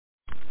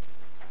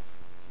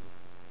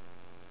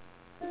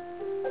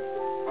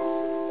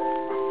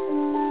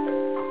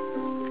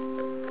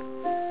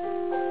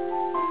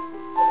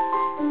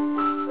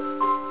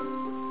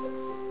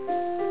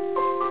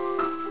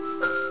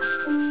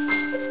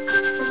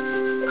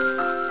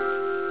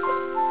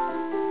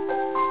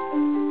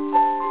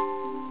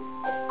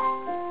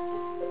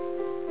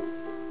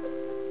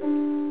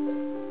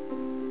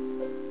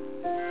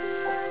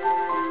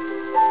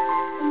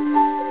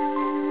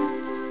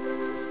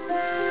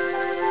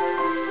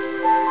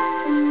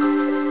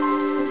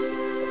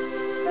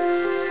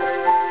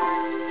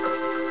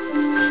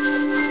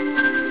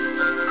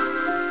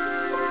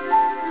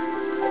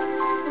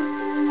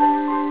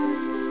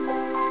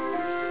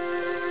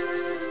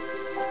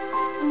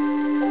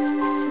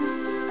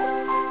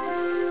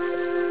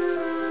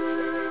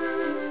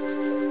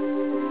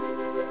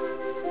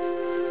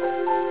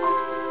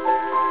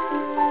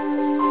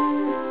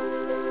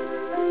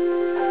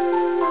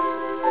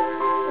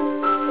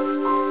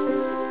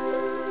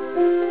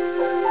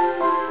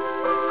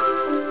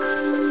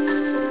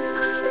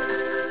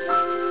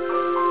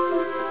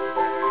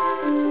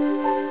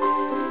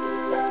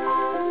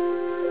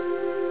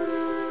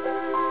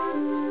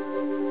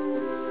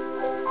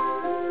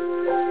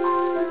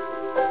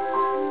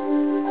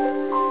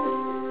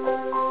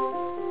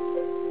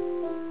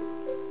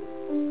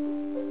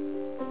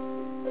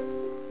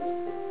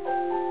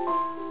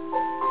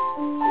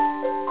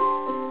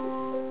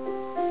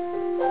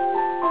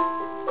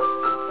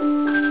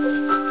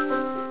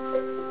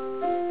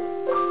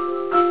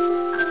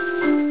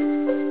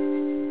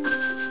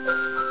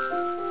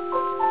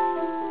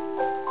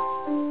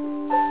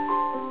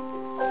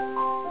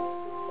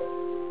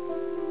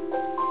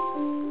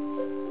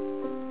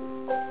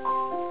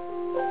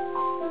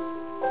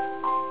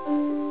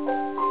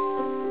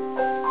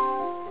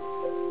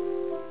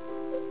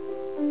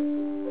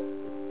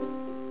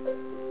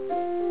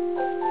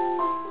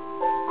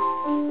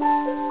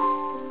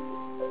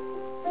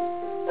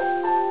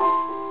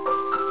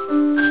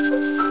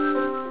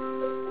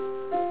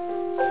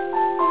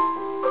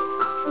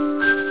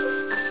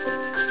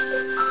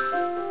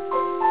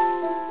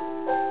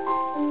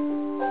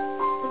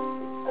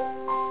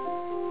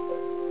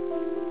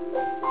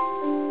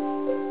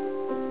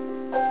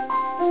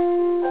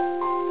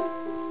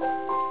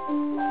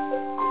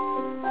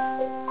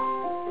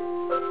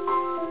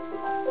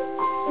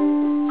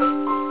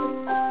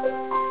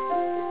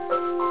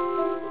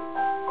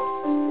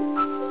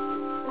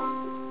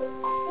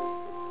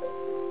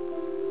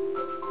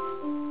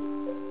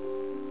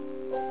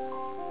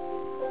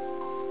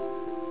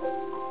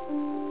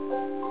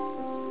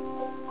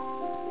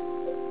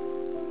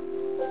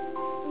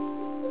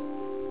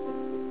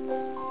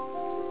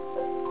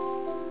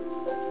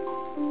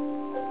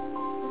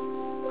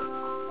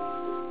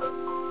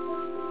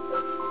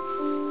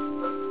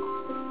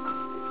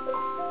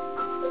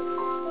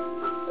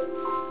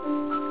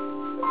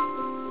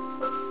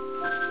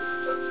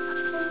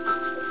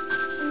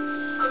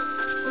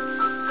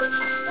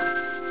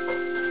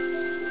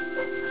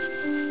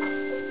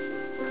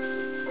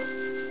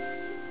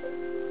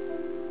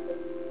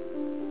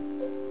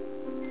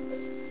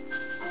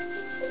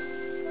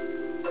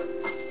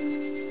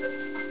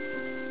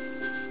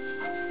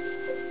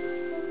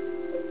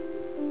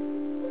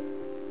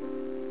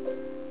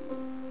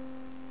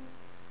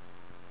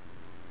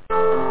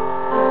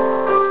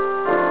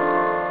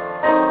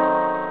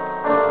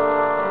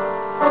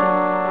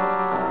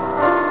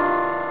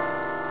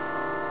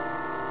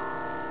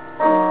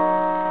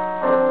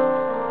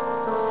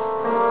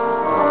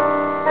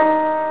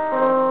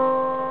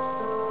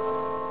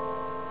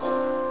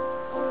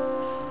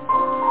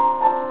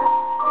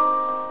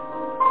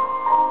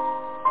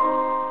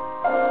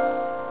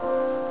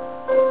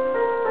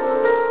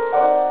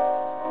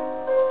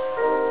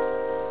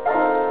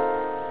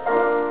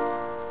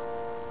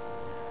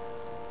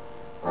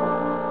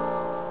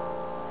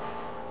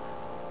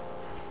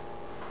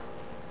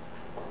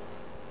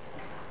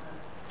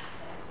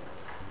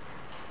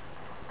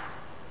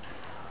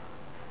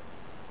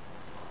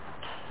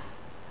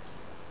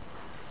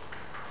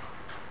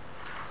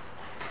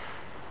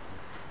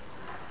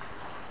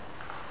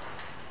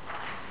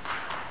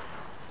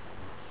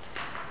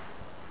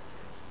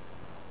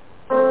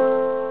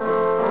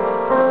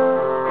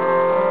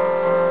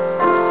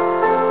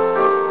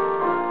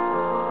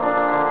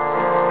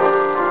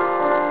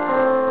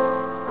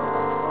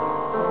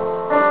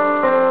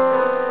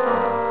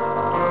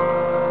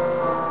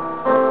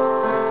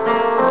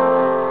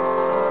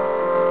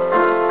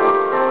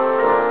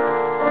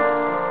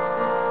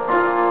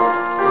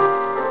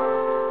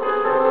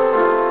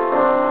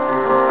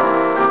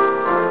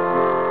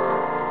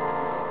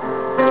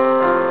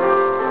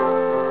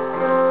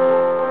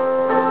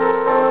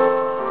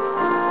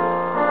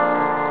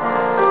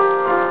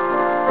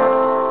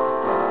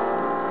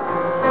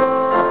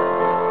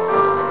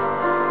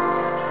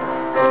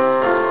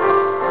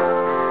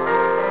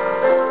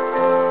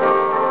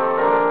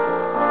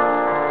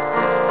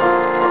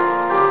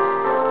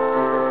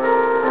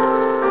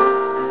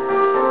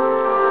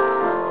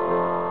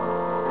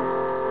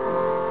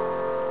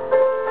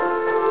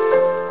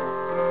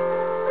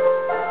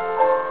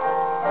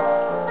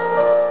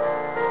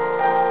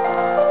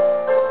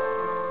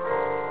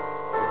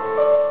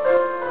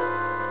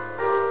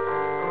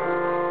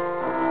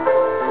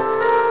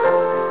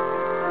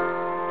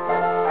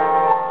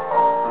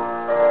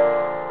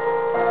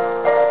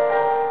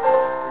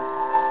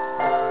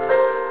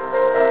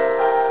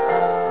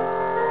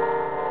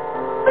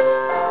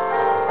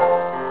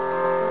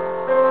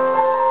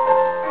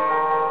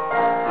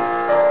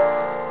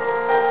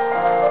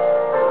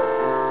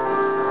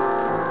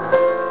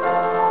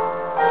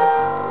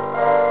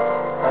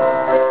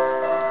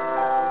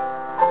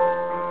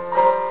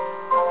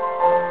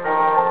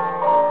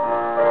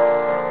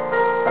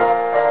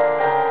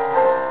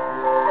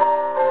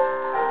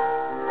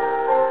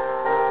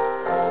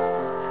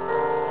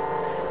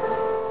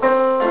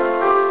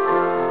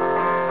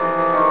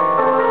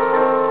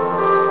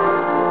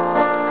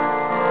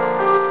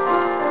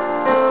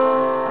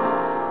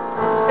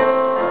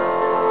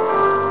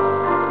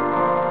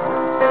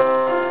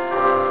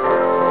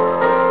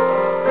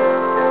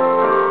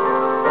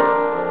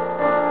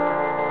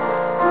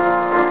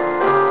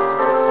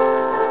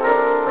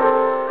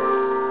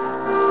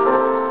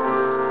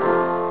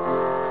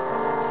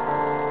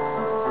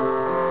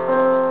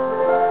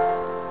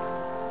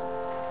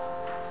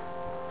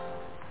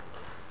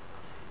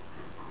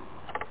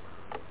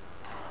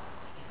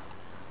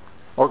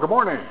good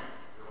morning.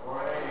 Good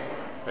morning.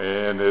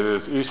 And it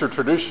is Easter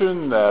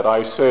tradition that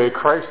I say,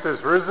 Christ is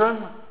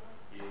risen.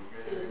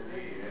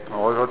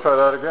 Oh, we'll try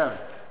that again.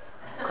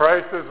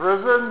 Christ is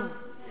risen.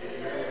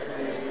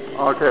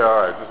 Okay,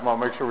 all right. Just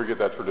want to make sure we get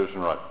that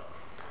tradition right.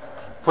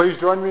 Please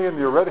join me in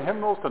the read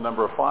hymnals to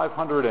number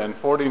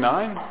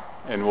 549,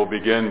 and we'll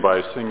begin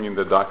by singing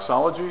the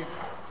doxology,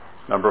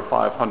 number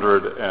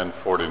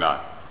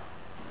 549.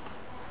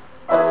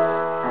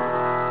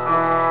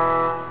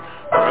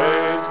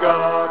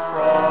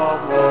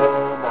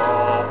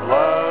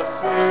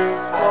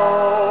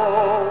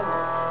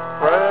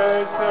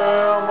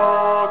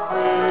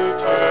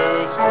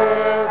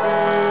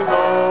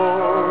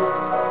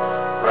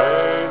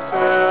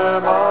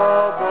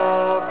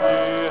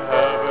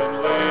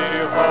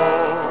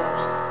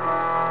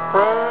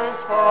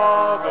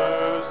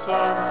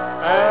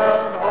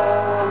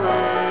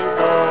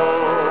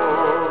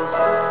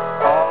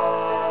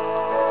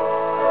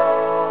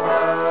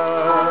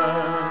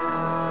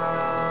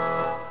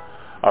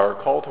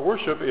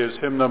 Worship is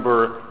hymn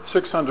number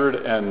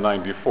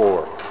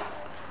 694.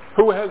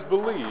 Who has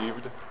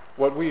believed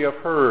what we have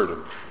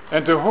heard,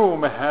 and to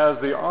whom has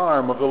the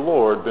arm of the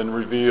Lord been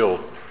revealed?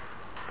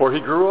 For he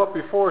grew up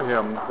before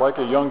him like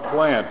a young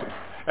plant,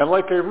 and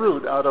like a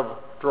root out of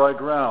dry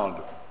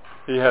ground.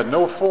 He had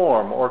no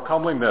form or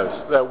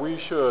comeliness that we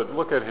should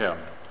look at him,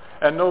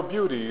 and no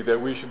beauty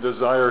that we should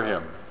desire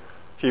him.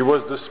 He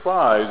was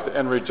despised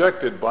and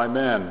rejected by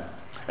men,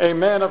 a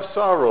man of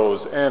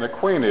sorrows and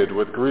acquainted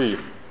with grief,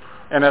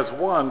 and as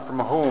one from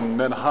whom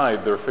men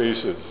hide their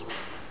faces.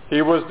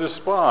 He was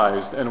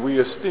despised, and we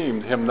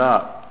esteemed him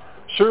not.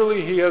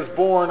 Surely he has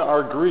borne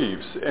our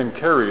griefs and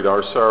carried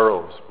our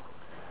sorrows.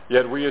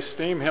 Yet we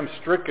esteem him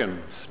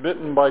stricken,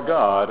 smitten by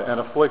God,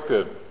 and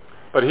afflicted.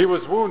 But he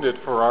was wounded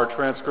for our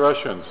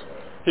transgressions.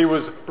 He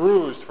was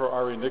bruised for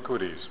our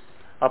iniquities.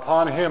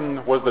 Upon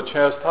him was the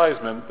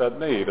chastisement that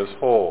made us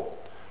whole.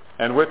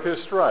 And with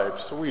his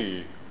stripes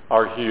we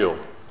are healed.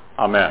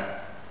 Amen.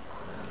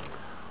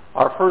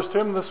 Our first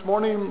hymn this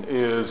morning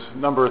is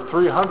number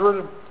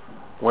 300,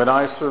 When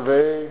I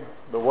Survey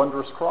the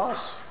Wondrous Cross.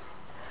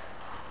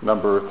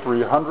 Number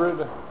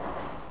 300,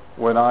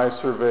 When I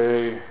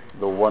Survey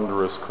the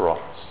Wondrous Cross.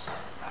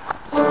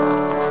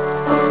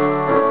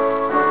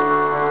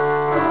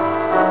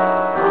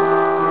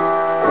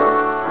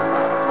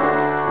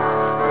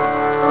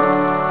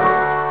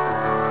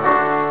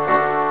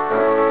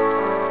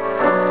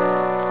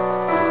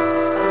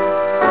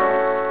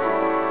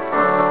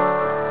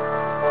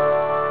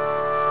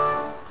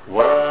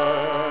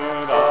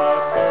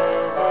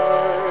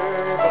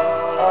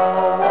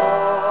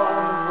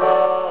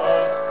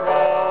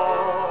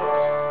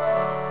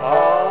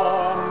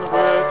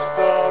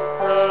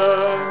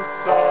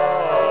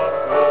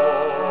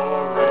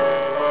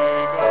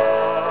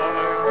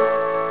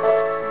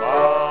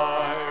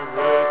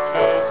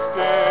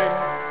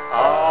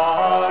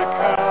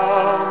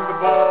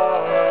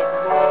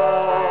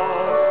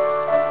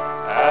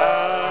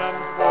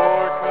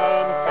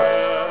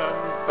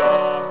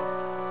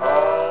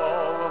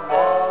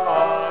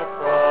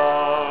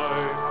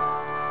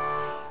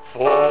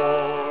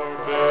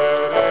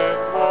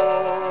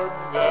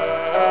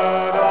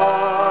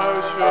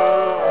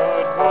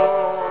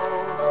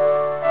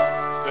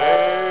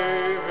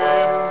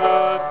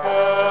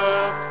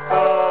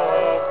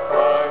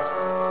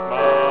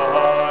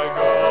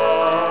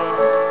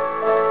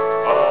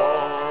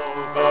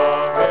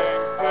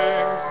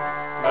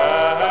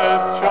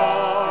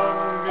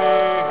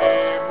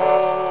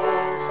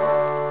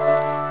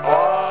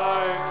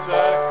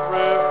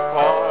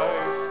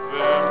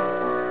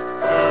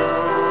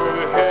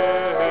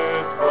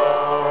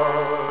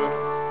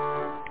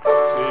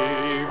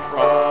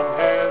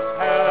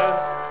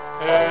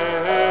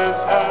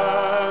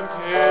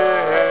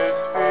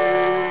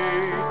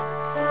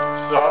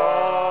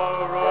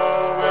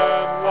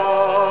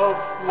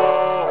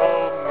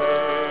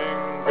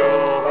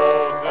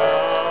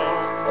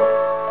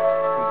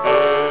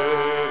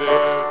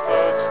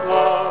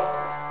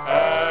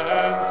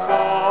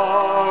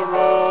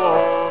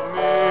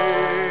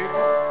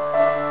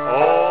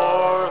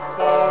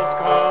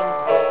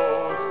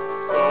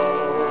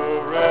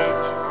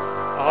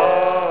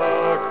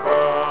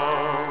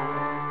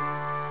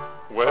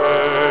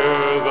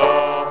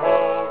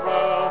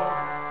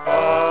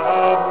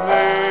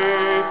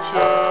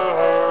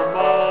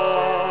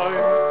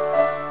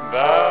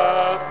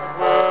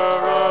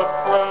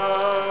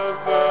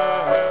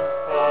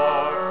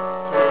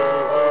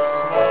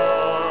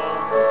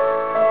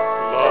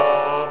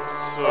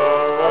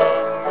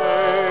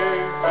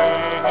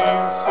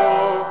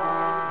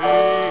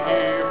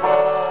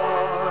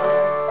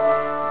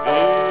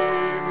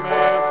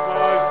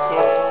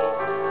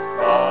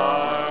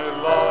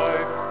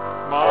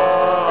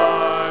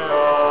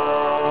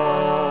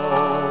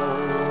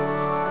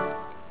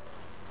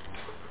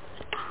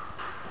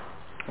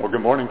 Good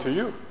morning to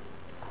you.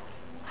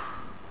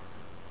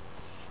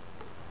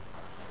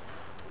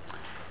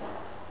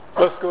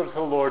 Let's go to the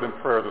Lord in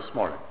prayer this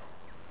morning.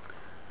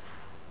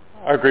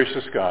 Our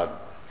gracious God,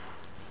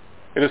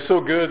 It is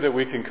so good that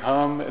we can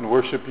come and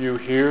worship you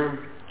here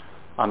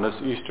on this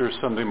Easter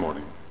Sunday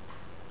morning.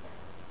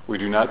 We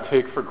do not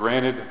take for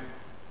granted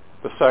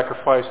the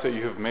sacrifice that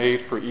you have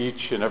made for each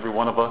and every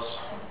one of us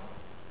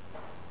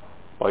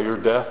by your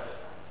death,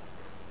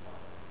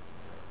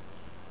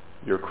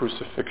 your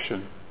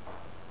crucifixion.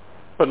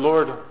 But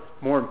Lord,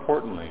 more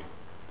importantly,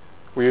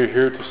 we are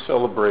here to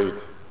celebrate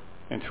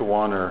and to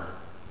honor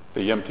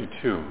the empty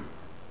tomb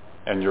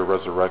and your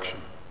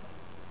resurrection.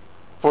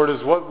 For it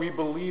is what we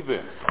believe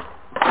in,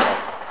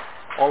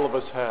 all of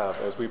us have,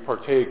 as we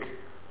partake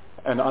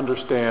and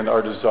understand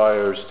our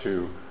desires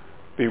to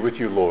be with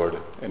you, Lord,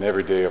 in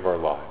every day of our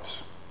lives.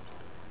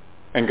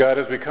 And God,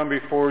 as we come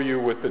before you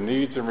with the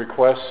needs and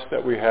requests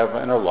that we have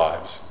in our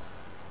lives,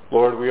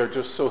 Lord, we are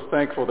just so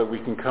thankful that we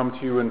can come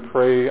to you and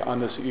pray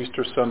on this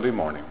Easter Sunday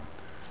morning.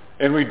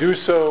 And we do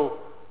so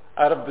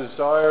out of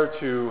desire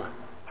to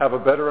have a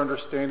better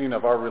understanding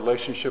of our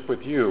relationship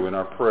with you in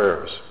our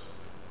prayers.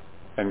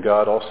 And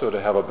God, also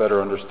to have a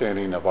better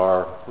understanding of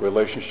our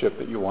relationship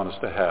that you want us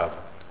to have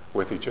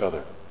with each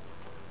other.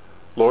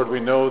 Lord, we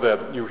know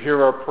that you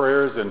hear our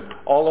prayers and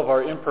all of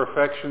our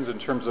imperfections in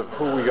terms of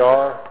who we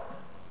are,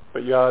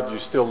 but God, you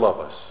still love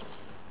us.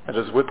 And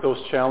it is with those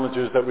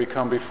challenges that we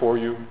come before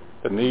you,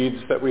 the needs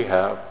that we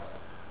have.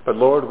 But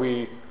Lord,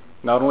 we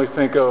not only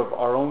think of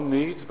our own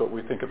needs, but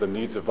we think of the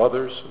needs of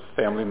others, of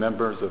family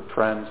members, of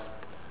friends,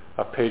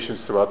 of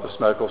patients throughout this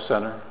medical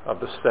center, of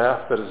the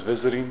staff that is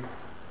visiting,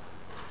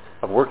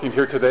 of working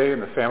here today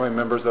and the family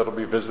members that will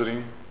be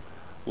visiting.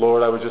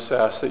 Lord, I would just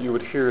ask that you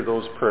would hear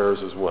those prayers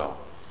as well.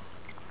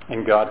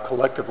 And God,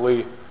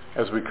 collectively,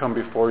 as we come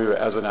before you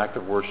as an act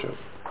of worship,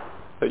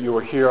 that you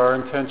will hear our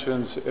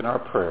intentions in our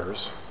prayers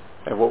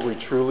and what we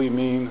truly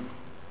mean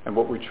and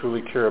what we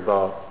truly care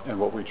about and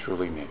what we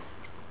truly need.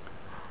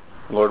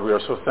 Lord, we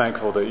are so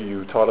thankful that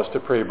you taught us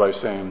to pray by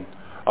saying,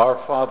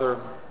 Our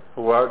Father,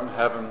 who art in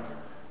heaven,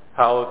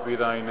 hallowed be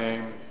thy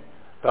name.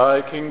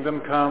 Thy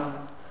kingdom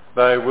come,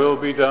 thy will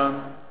be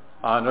done,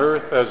 on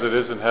earth as it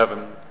is in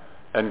heaven.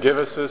 And give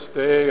us this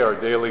day our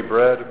daily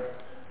bread,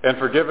 and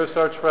forgive us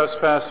our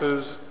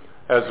trespasses,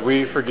 as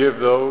we forgive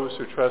those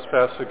who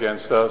trespass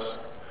against us.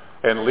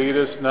 And lead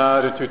us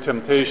not into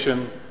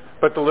temptation,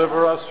 but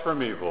deliver us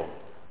from evil.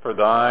 For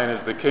thine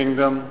is the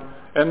kingdom,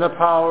 and the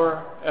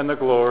power, and the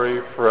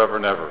glory, forever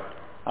and ever.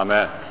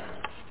 Amen.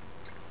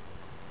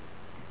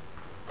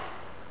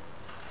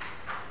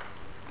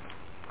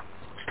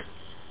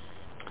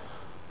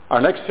 Our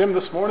next hymn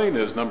this morning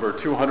is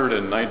number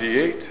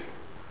 298,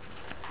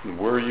 and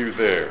Were You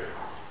There?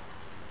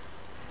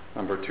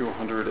 Number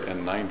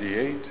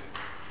 298,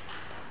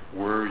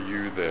 Were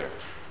You There?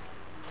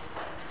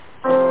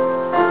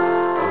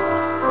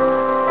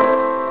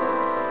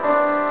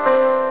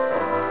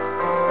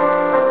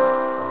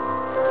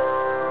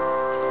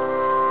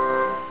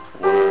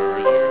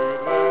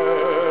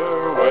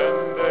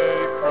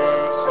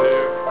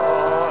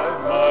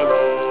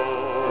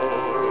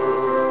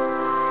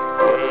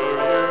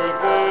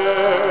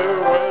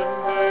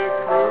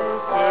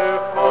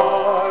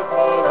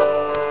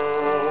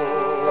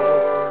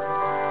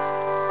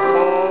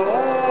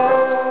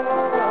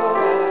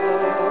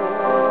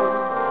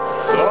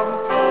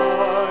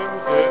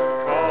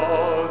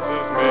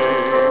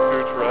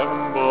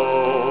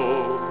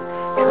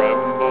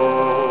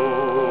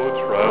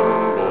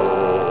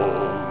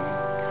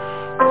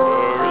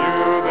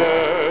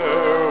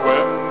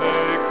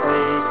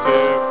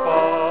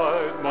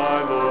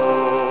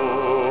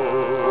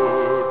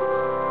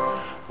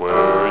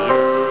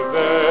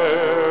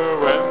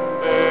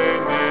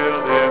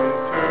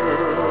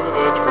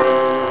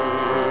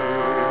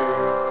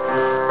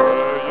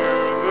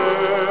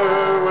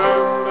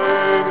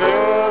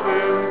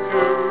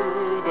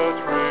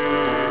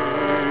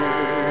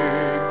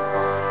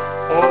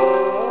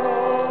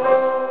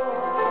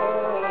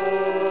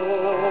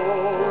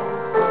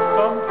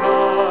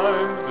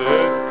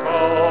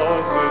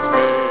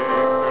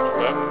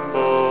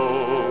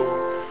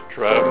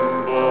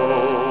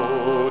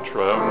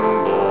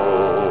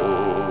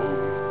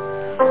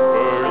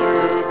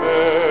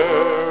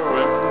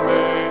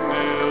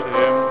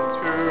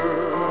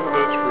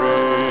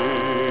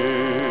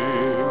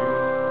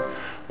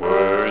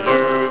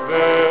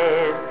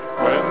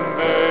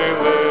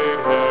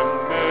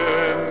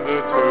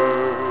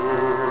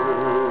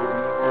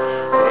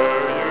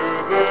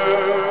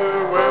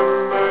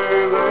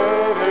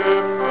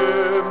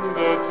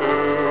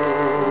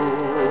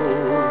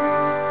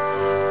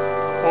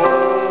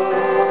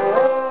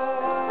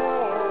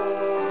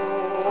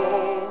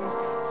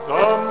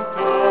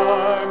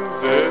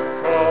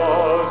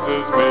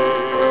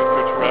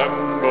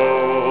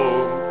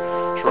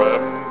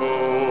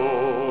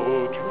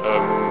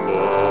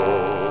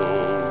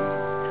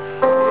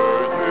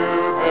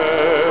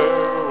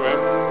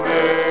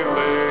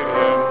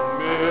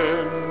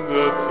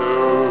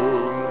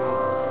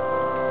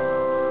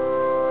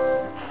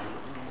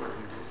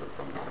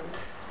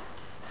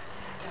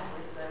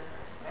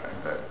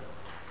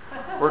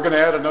 We're going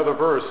to add another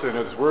verse, and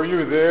it's, Were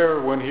you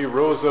there when he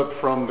rose up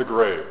from the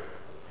grave?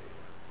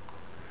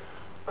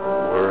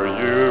 Were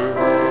you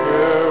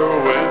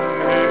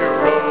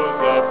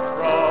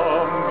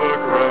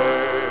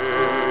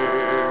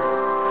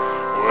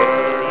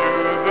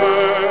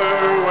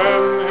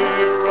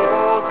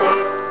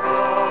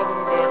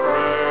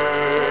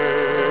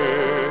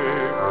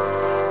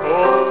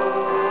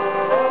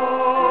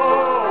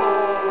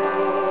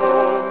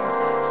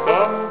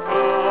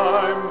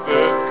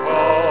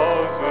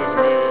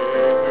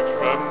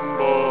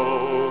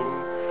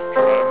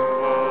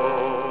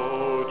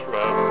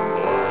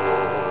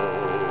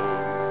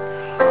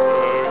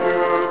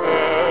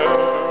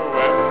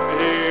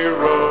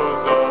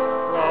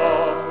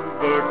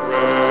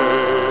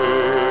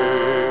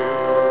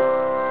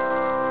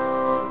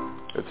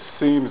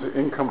seems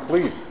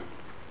incomplete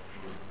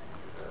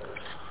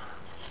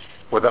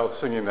without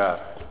singing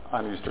that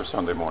on Easter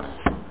Sunday morning.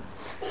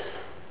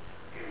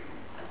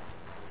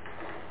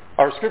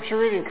 Our scripture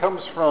reading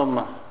comes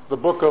from the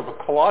book of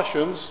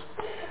Colossians,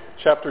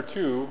 chapter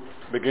 2,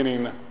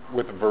 beginning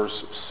with verse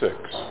 6.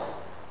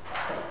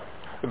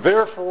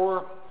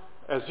 Therefore,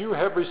 as you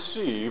have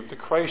received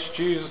Christ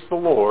Jesus the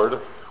Lord,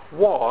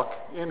 walk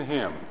in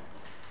him,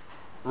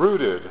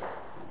 rooted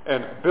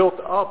and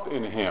built up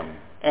in him,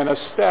 and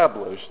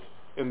established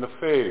in the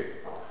faith,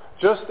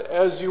 just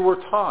as you were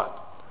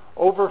taught,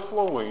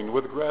 overflowing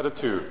with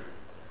gratitude.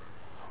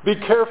 Be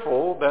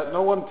careful that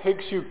no one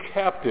takes you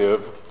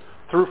captive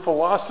through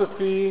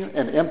philosophy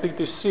and empty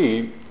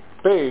deceit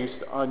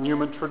based on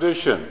human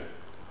tradition,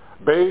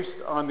 based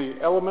on the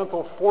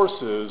elemental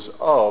forces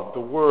of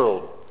the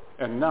world,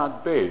 and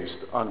not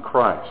based on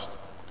Christ.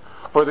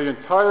 For the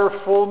entire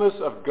fullness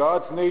of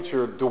God's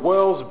nature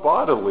dwells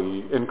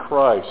bodily in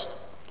Christ,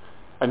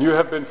 and you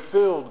have been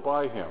filled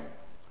by him,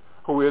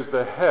 who is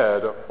the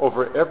head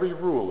over every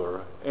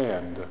ruler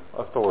and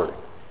authority.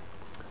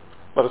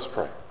 Let us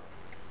pray.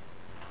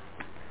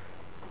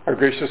 Our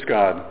gracious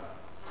God,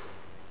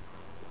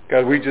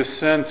 we just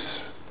sense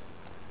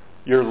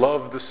your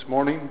love this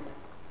morning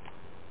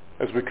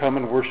as we come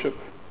and worship.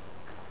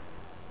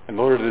 And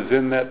Lord, it is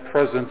in that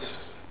presence,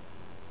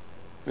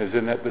 it is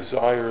in that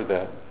desire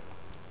that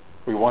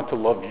we want to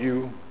love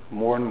you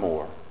more and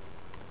more.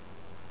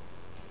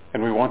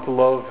 And we want to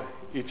love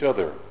each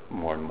other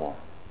more and more.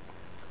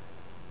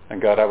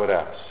 And God, I would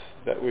ask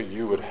that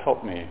you would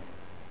help me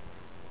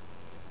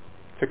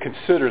to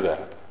consider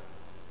that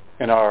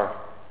in our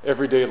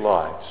everyday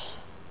lives,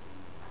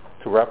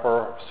 to wrap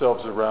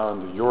ourselves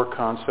around your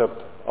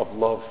concept of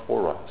love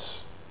for us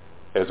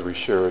as we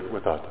share it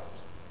with others.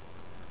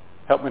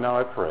 Help me now,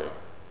 I pray,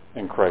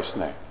 in Christ's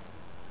name.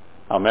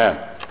 Amen.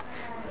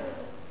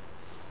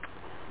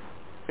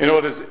 You know,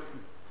 it is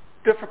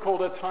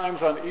difficult at times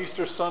on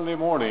Easter Sunday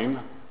morning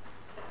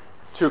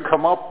to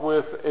come up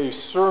with a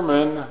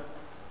sermon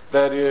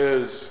that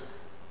is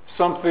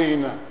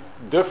something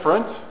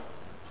different,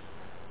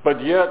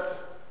 but yet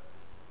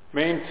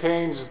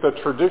maintains the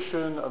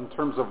tradition in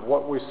terms of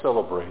what we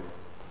celebrate,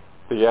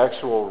 the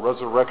actual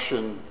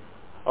resurrection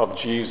of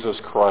Jesus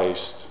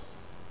Christ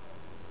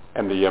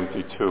and the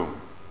empty tomb.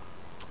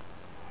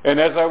 And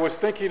as I was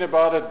thinking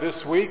about it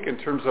this week in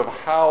terms of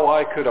how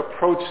I could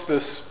approach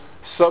this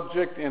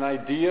subject and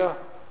idea,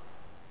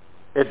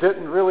 it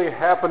didn't really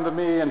happen to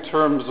me in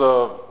terms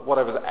of what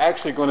I was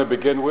actually going to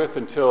begin with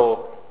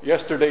until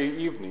yesterday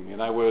evening.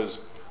 And I was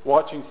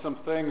watching some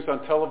things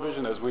on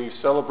television as we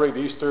celebrate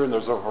Easter, and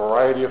there's a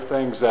variety of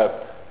things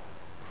that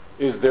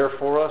is there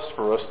for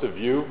us to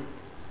view.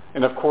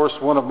 And of course,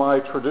 one of my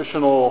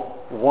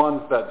traditional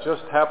ones that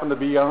just happened to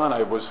be on,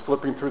 I was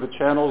flipping through the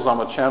channels. I'm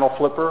a channel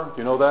flipper.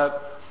 You know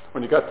that?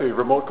 When you got the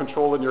remote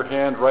control in your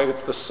hand, right?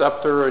 It's the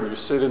scepter, and you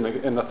sit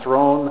in the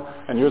throne,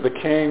 and you're the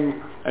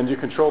king, and you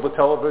control the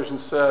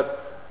television set.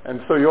 And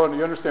so you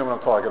understand what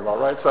I'm talking about,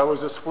 right? So I was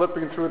just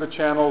flipping through the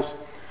channels,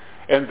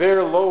 and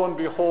there, lo and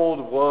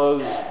behold,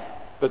 was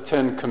the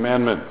Ten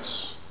Commandments,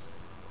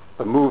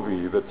 the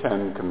movie, The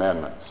Ten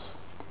Commandments.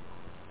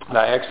 And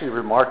I actually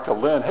remarked to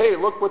Lynn, hey,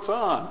 look what's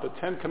on, The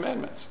Ten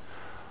Commandments.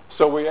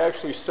 So we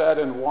actually sat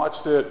and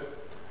watched it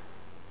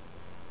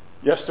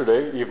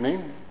yesterday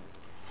evening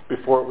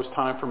before it was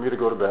time for me to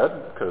go to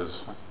bed, because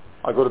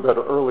I go to bed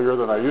earlier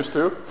than I used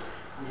to.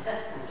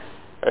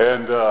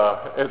 And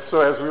so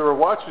as we were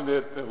watching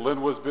it,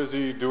 Lynn was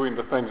busy doing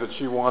the things that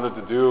she wanted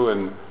to do,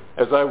 and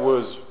as I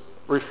was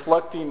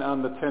reflecting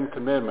on the Ten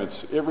Commandments,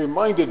 it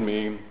reminded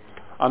me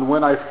on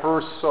when I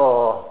first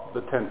saw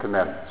the Ten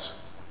Commandments.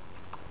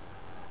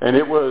 And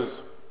it was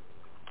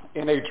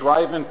in a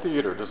drive-in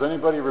theater. Does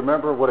anybody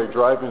remember what a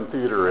drive-in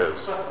theater is,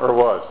 or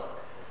was?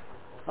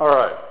 All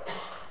right.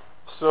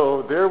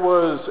 So there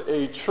was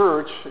a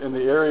church in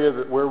the area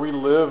where we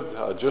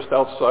lived, just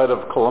outside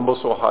of Columbus,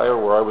 Ohio,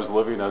 where I was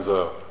living as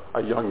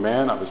a young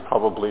man. I was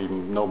probably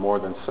no more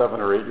than 7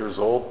 or 8 years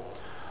old.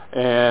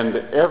 And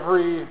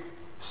every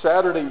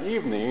Saturday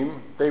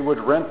evening, they would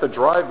rent the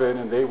drive-in,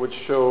 and they would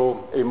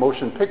show a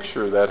motion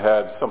picture that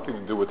had something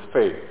to do with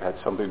faith, had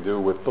something to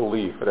do with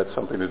belief, it had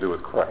something to do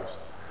with Christ.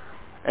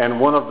 And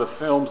one of the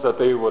films that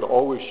they would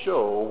always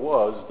show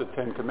was the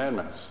Ten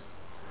Commandments.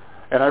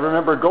 And I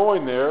remember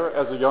going there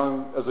as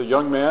a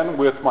young man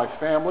with my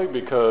family,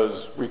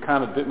 because we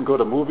kind of didn't go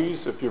to movies.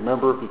 If you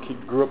remember, if you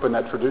grew up in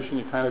that tradition,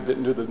 you kind of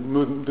didn't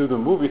do the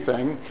movie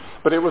thing.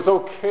 But it was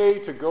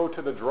okay to go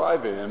to the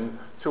drive-in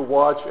to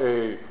watch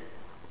a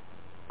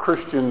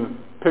Christian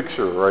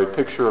picture, or a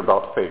picture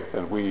about faith.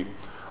 And we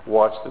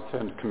watched the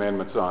Ten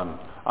Commandments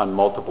on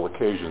multiple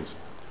occasions.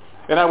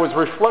 And I was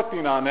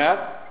reflecting on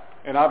that,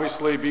 and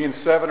obviously being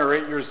 7 or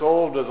 8 years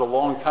old is a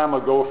long time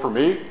ago for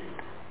me.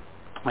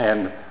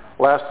 And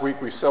last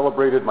week we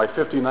celebrated my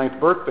 59th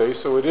birthday,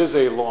 so it is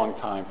a long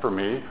time for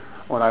me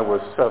when I was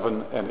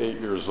 7 and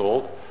 8 years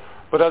old.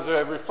 But as I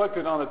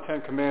reflected on the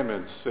Ten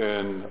Commandments,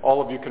 and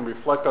all of you can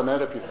reflect on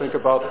that if you think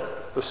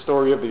about the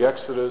story of the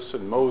Exodus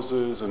and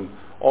Moses and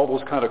all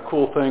those kind of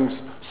cool things,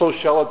 so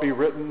shall it be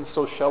written,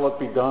 so shall it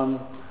be done,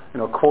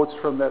 quotes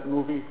from that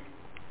movie.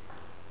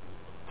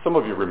 Some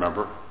of you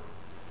remember.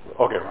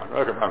 Okay,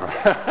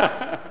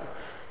 Ron.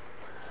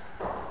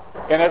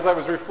 And as I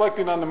was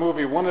reflecting on the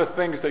movie, one of the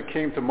things that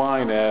came to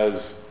mind as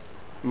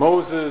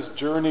Moses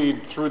journeyed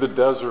through the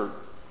desert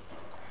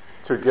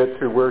to get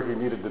to where he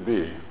needed to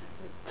be,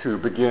 to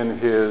begin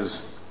his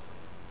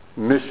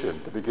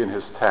mission, to begin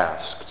his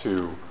task,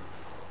 to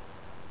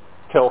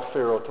tell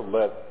Pharaoh to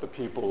let the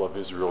people of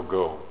Israel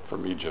go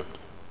from Egypt.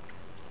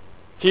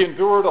 He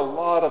endured a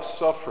lot of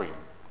suffering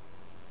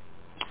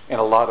and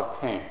a lot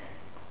of pain.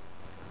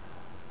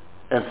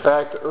 In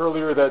fact,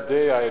 earlier that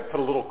day I had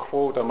put a little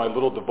quote on my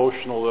little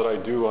devotional that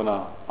I do on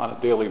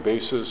a daily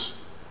basis.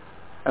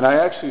 And I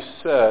actually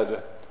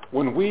said,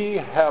 when we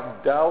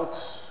have doubts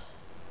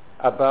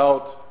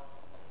about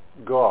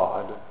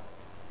God,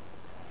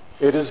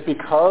 it is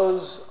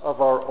because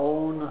of our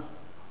own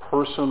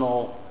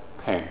personal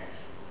pain.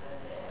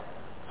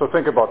 So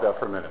think about that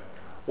for a minute.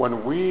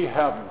 When we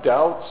have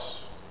doubts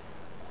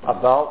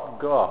about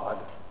God,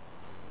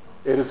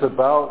 it is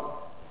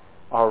about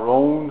our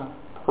own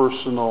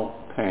personal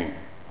pain.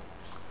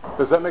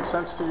 Does that make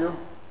sense to you?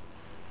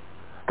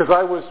 Because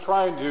I was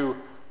trying to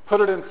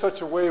put it in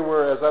such a way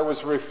where as I was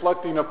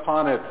reflecting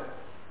upon it,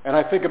 and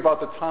I think about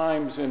the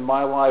times in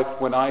my life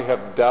when I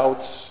have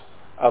doubts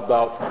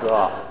about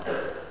God.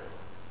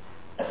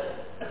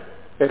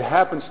 It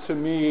happens to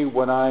me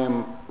when I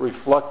am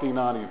reflecting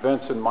on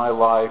events in my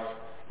life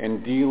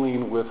and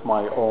dealing with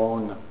my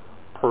own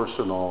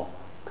personal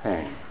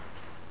pain,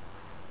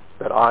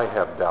 that I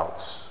have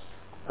doubts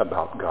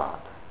about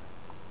God.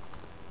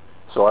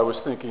 So I was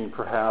thinking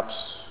perhaps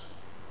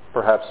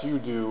you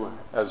do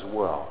as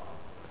well.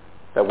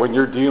 That when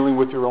you're dealing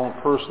with your own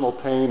personal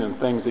pain and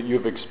things that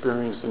you've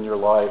experienced in your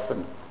life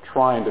and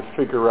trying to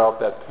figure out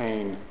that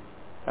pain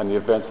and the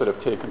events that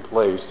have taken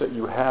place, that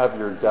you have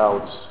your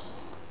doubts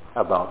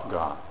about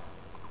God.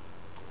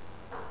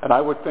 And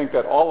I would think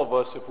that all of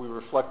us, if we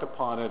reflect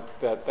upon it,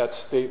 that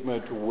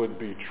statement would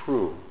be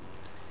true.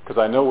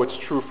 Because I know it's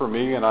true for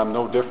me, and I'm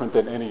no different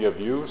than any of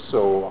you,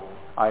 so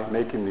I'm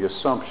making the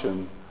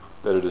assumption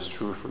that it is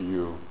true for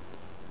you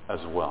as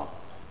well.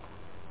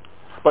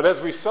 But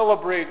as we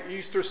celebrate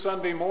Easter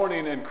Sunday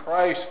morning and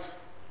Christ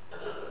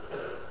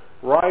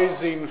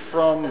rising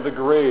from the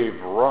grave,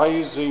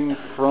 rising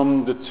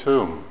from the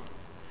tomb,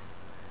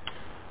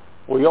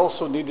 we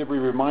also need to be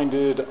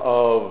reminded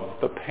of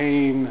the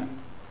pain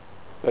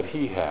that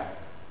he had,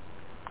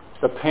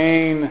 the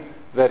pain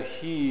that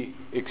he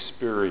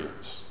experienced.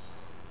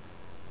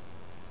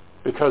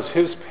 Because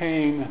his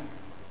pain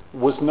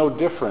was no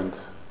different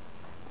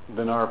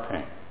than our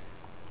pain.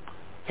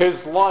 His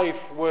life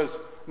was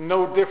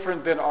no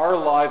different than our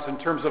lives in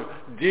terms of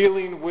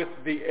dealing with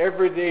the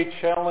everyday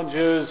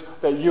challenges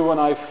that you and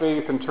I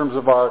face in terms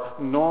of our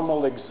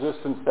normal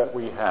existence that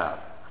we have.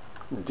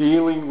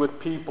 Dealing with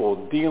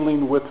people,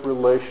 dealing with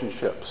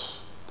relationships,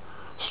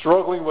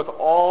 struggling with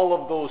all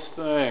of those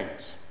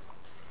things.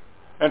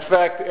 In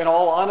fact, in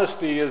all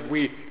honesty, as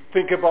we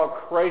think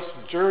about Christ's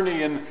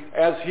journey and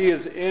as he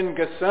is in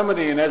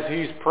Gethsemane and as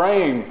he's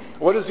praying,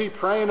 what is he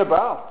praying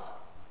about?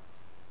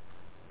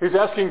 He's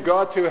asking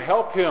God to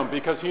help him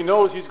because he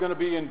knows he's going to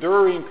be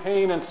enduring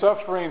pain and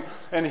suffering,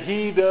 and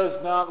he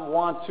does not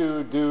want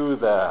to do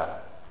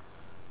that.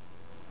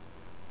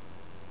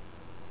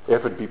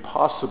 If it be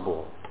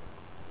possible,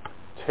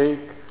 take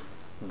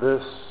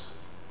this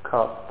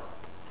cup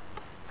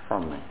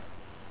from me.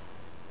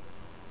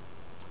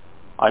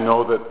 I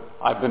know that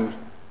I've been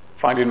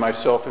finding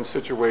myself in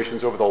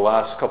situations over the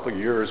last couple of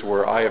years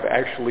where I have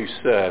actually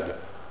said,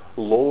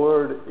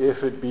 Lord,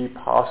 if it be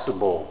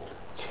possible,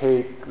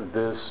 take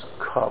this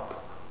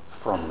cup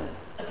from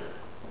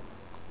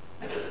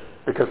me.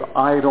 Because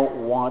I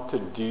don't want to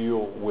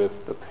deal with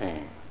the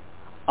pain.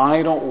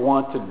 I don't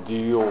want to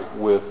deal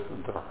with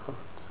the hurt.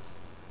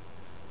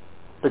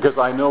 Because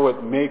I know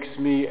it makes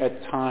me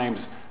at times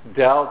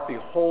doubt the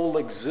whole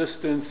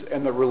existence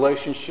and the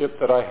relationship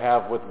that I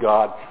have with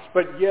God.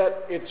 But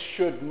yet it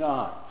should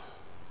not.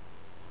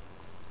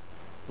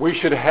 We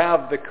should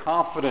have the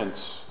confidence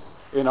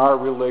in our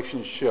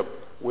relationship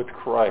with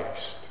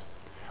Christ.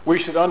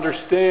 We should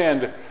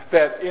understand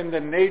that in the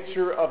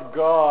nature of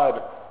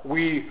God,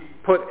 we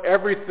put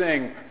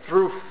everything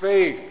through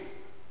faith.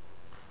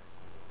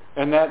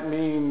 And that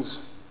means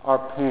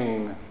our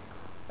pain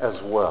as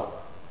well.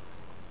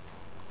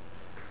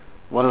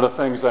 One of the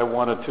things I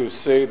wanted to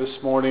say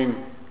this morning,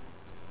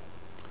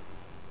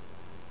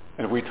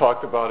 and we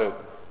talked about it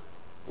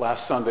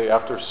last Sunday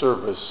after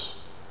service,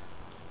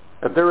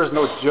 that there is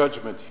no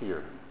judgment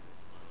here.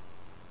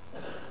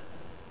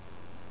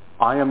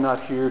 I am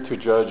not here to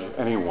judge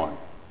anyone.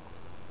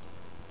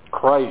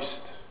 Christ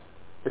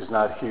is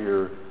not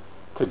here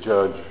to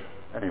judge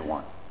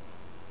anyone.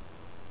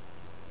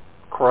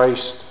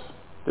 Christ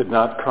did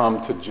not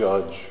come to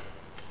judge,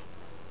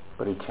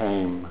 but he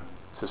came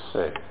to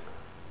save.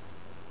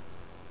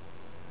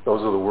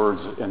 Those are the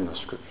words in the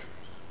Scriptures,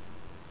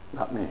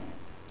 not me.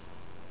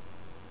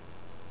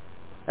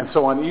 And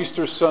so on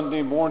Easter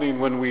Sunday morning,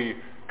 when we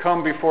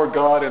come before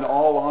God in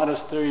all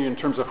honesty in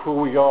terms of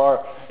who we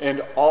are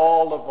and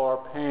all of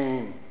our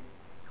pain,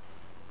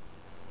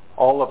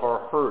 all of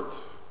our hurt,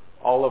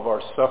 all of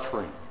our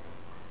suffering,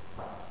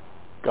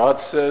 God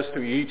says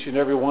to each and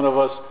every one of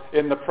us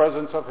in the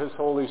presence of His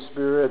Holy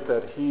Spirit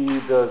that He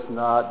does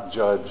not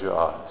judge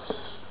us.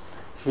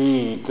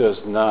 He does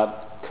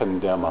not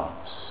condemn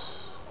us.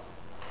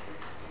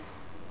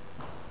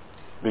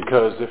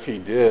 Because if He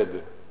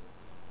did,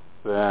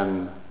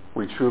 then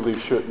we truly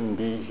shouldn't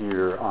be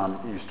here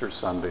on Easter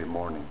Sunday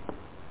morning.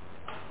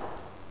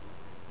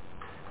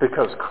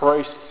 Because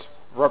Christ's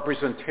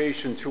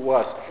representation to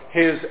us,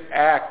 His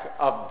act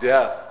of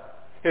death,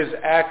 His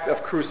act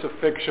of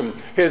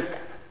crucifixion, His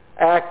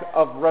act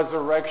of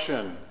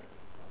resurrection,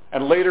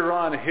 and later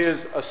on His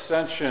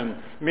ascension,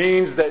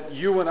 means that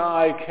you and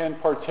I can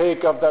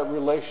partake of that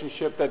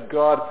relationship that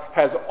God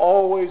has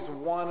always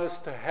wanted us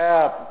to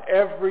have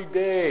every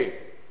day.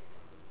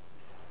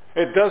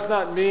 It does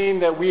not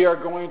mean that we are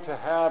going to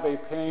have a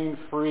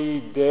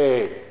pain-free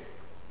day.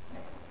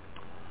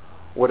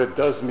 What it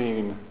does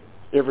mean,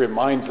 it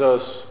reminds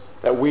us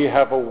that we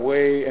have a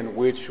way in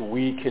which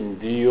we can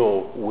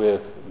deal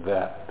with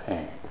that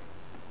pain.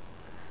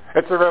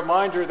 It's a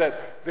reminder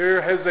that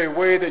there is a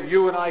way that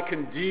you and I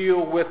can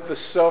deal with the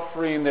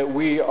suffering that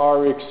we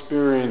are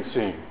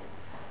experiencing.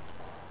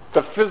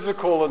 The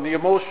physical and the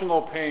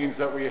emotional pains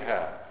that we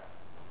have.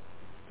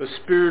 The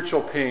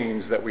spiritual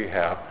pains that we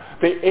have.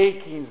 The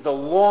achings, the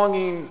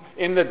longings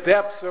in the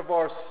depths of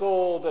our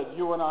soul that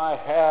you and I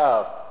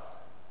have.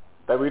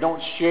 That we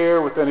don't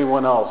share with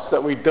anyone else.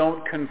 That we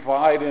don't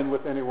confide in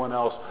with anyone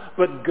else.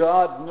 But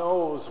God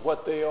knows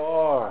what they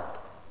are.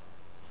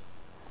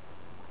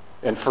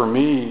 And for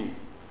me,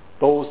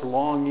 those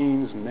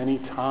longings many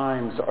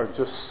times are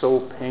just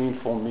so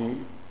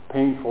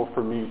painful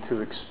for me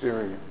to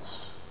experience.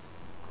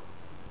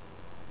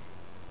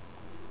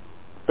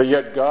 But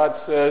yet God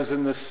says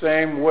in the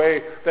same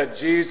way that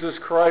Jesus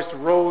Christ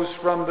rose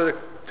from the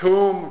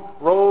tomb,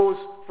 rose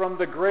from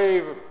the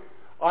grave,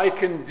 I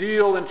can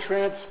deal and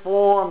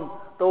transform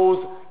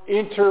those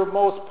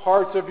innermost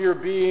parts of your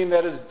being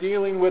that is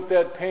dealing with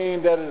that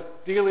pain, that is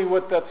dealing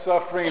with that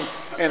suffering,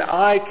 and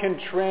I can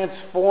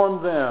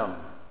transform them.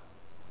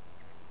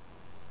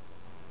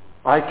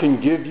 I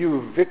can give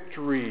you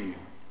victory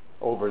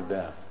over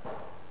them.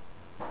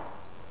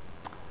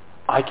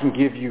 I can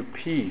give you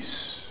peace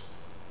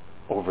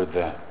over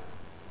them.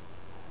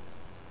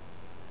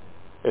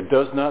 It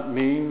does not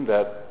mean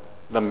that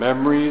the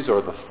memories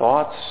or the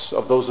thoughts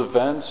of those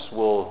events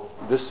will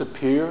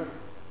disappear.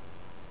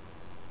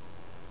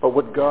 But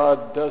what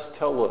God does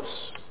tell us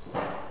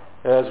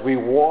as we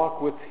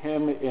walk with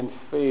Him in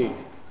faith,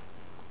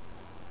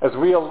 as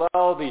we allow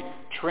the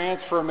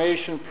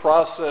transformation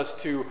process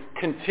to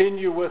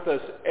continue with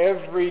us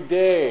every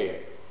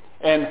day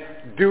and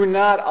do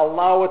not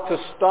allow it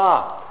to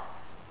stop.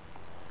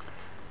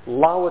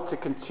 Allow it to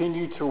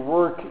continue to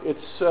work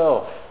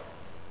itself.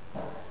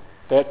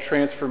 That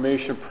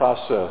transformation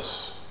process,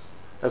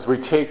 as we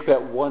take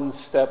that one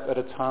step at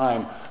a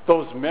time,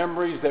 those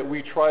memories that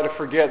we try to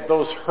forget,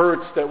 those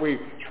hurts that we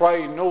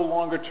try no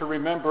longer to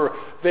remember,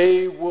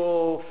 they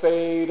will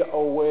fade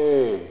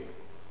away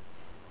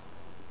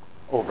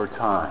over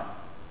time.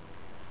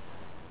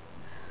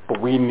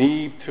 But we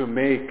need to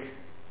make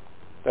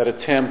that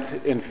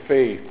attempt in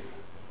faith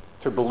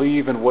to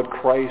believe in what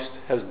Christ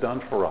has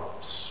done for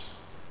us.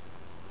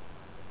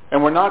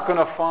 And we're not going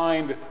to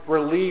find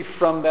relief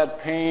from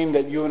that pain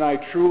that you and I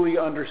truly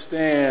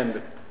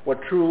understand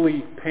what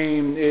truly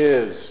pain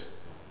is.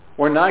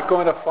 We're not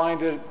going to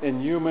find it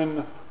in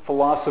human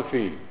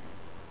philosophy.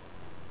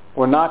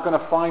 We're not going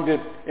to find it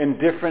in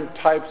different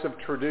types of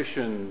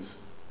traditions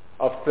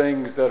of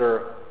things that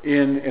are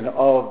in and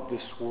of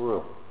this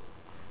world.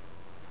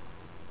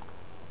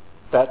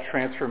 That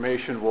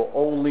transformation will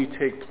only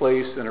take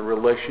place in a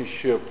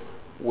relationship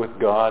with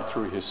God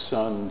through His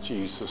Son,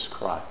 Jesus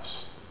Christ.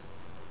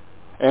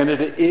 And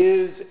it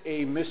is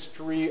a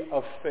mystery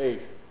of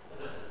faith.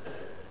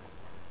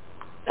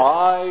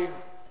 I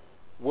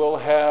will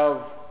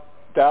have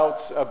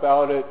doubts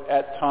about it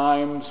at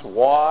times.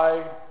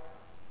 Why?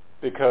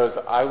 Because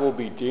I will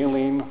be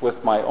dealing with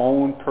my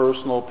own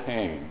personal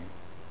pain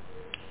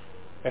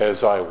as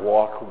I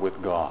walk with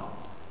God.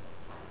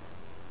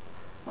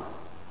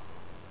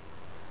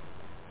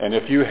 And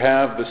if you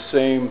have the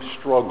same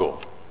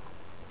struggle,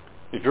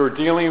 if you're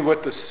dealing with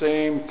the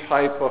same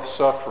type of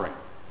suffering,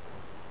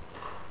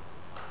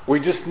 we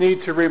just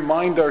need to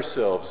remind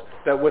ourselves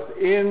that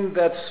within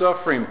that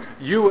suffering,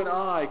 you and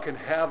I can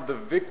have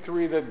the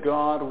victory that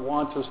God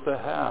wants us to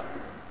have.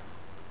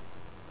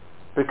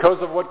 Because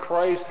of what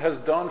Christ has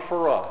done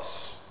for us,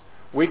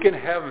 we can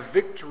have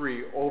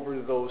victory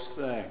over those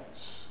things.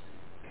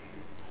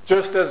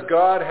 Just as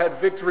God had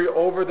victory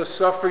over the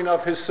suffering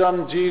of His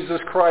Son,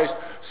 Jesus Christ,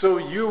 so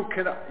you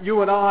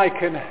and I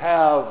can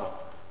have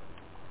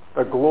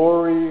the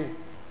glory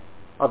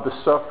of the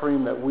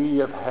suffering that we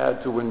have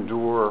had to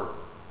endure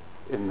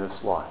in this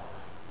life.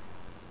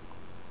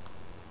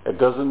 It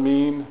doesn't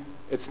mean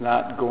it's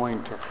not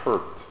going to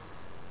hurt.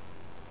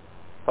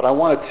 But I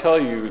want to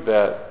tell you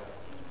that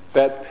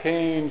that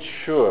pain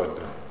should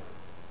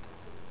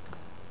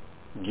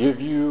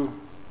give you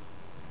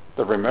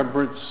the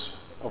remembrance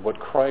of what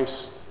Christ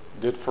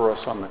did for us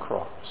on the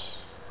cross.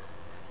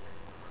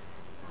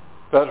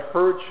 That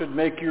hurt should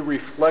make you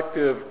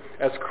reflective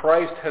as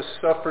Christ has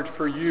suffered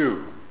for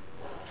you.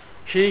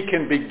 He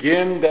can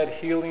begin that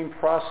healing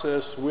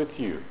process with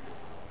you.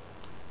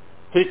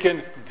 He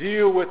can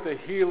deal with the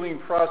healing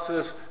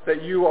process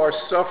that you are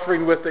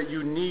suffering with, that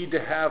you need to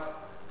have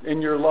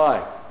in your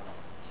life.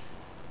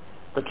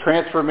 The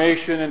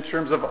transformation in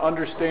terms of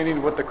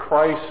understanding what the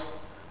Christ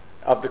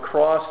of the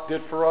cross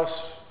did for us,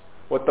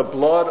 what the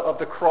blood of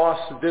the cross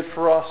did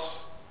for us,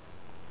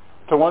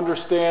 to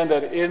understand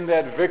that in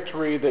that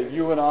victory that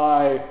you and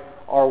I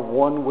are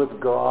one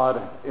with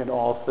God in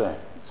all things.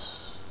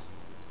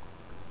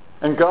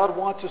 And God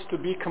wants us to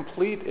be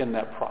complete in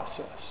that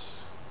process.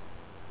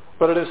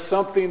 But it is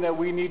something that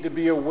we need to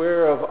be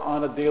aware of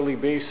on a daily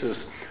basis,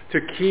 to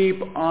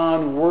keep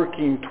on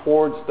working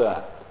towards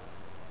that.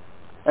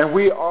 And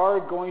we are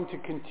going to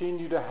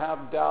continue to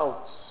have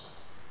doubts.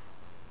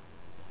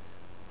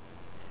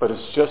 But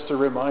it's just a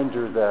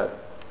reminder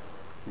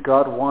that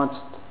God wants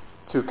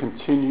to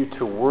continue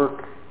to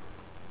work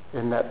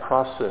in that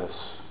process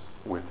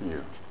with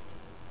you.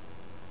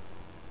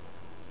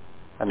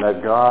 And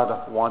that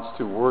God wants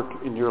to work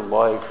in your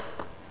life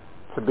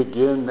to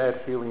begin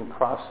that healing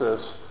process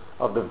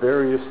of the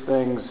various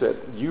things that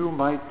you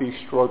might be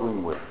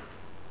struggling with.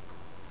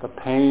 The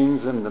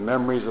pains and the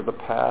memories of the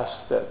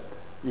past that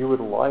you would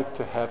like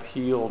to have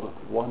healed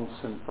once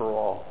and for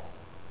all.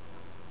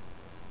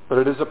 But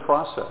it is a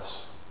process.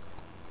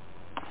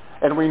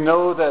 And we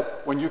know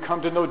that when you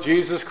come to know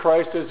Jesus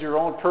Christ as your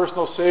own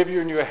personal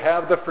Savior and you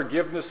have the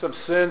forgiveness of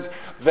sins,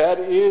 that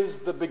is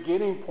the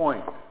beginning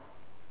point.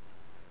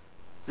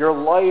 Your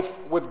life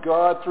with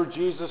God through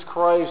Jesus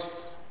Christ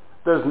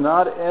does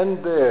not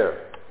end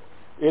there.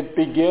 It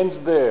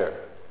begins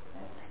there.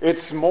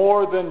 It's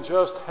more than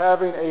just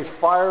having a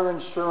fire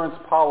insurance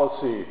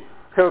policy.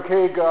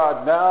 Okay,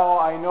 God, now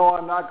I know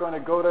I'm not going to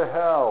go to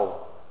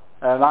hell.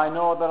 And I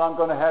know that I'm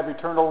going to have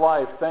eternal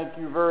life. Thank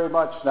you very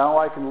much. Now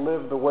I can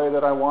live the way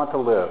that I want to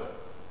live.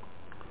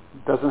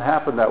 It doesn't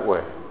happen that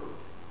way.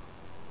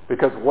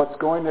 Because what's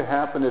going to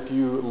happen if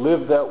you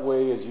live that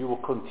way is you will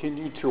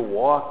continue to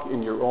walk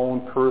in your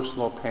own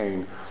personal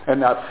pain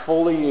and not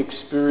fully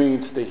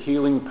experience the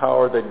healing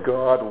power that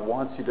God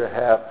wants you to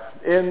have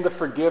in the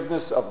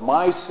forgiveness of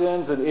my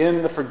sins and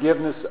in the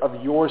forgiveness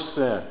of your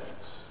sins.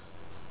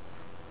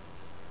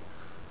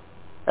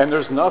 And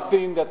there's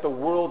nothing that the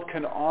world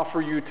can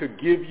offer you to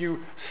give you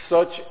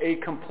such a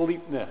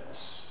completeness.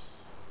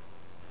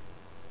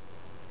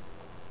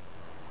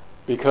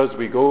 Because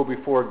we go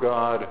before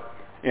God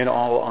in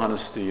all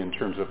honesty in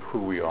terms of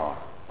who we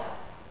are,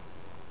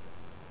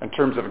 in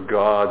terms of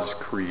God's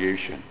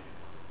creation.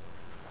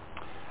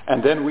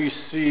 And then we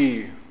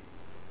see,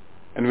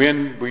 and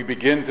when we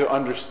begin to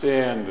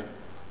understand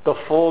the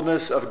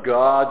fullness of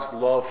God's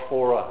love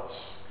for us,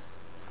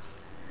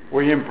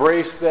 we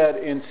embrace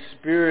that in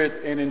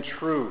spirit and in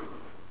truth.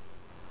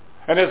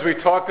 And as we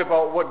talked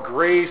about what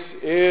grace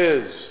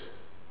is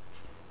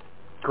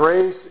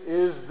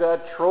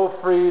that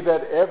trophy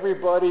that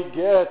everybody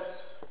gets.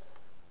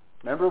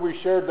 Remember we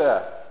shared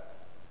that.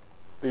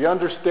 The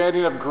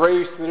understanding of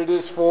grace that it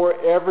is for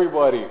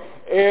everybody.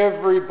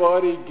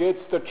 Everybody gets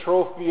the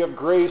trophy of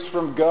grace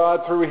from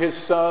God through His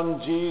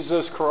Son,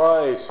 Jesus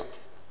Christ.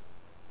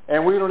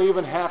 And we don't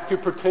even have to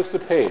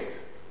participate.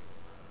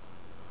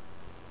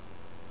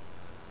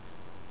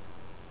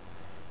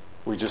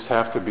 We just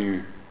have to be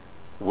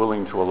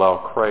willing to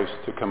allow Christ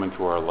to come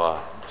into our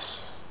lives.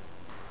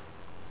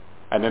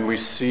 And then we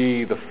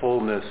see the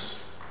fullness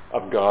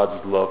of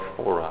God's love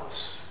for us.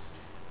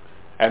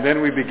 And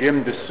then we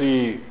begin to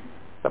see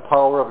the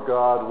power of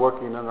God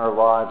working in our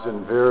lives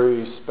in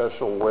very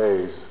special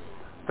ways.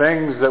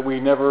 Things that we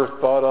never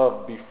thought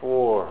of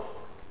before.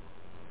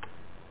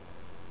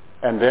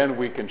 And then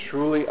we can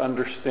truly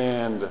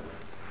understand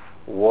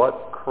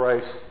what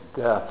Christ's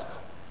death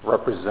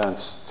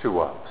represents to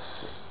us.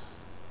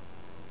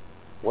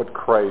 What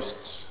Christ's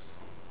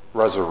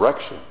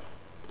resurrection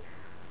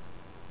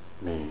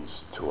means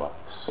to us.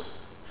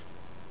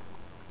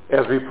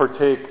 As we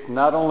partake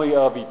not only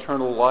of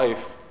eternal life,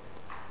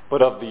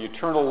 but of the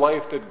eternal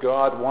life that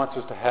God wants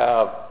us to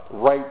have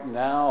right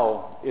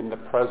now in the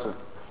present.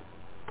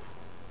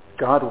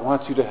 God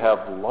wants you to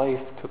have life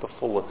to the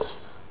fullest.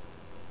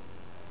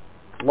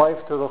 Life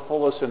to the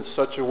fullest in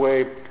such a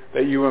way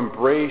that you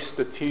embrace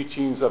the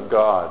teachings of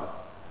God.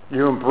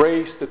 You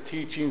embrace the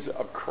teachings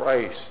of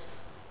Christ.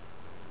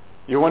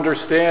 You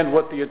understand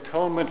what the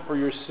atonement for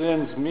your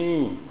sins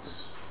means.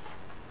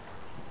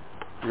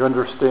 You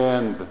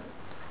understand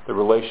the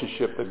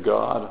relationship that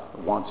God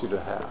wants you to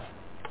have.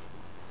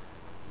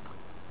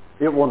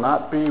 It will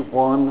not be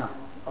one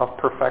of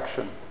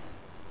perfection.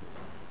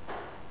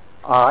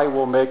 I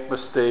will make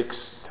mistakes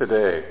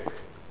today.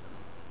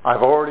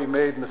 I've already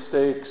made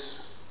mistakes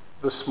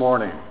this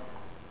morning.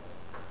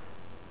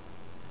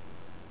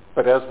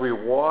 But as we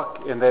walk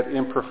in that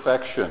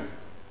imperfection,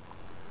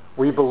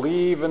 we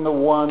believe in the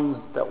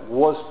one that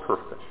was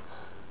perfect,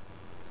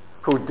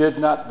 who did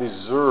not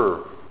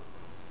deserve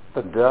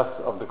the death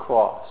of the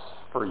cross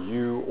for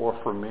you or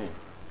for me.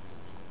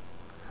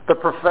 The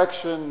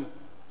perfection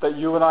that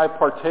you and I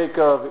partake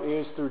of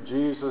is through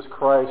Jesus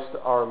Christ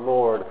our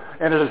Lord.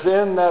 And it is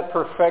in that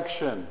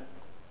perfection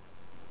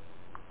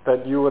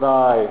that you and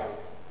I,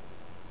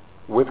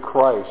 with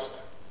Christ,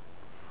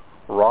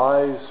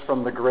 rise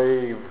from the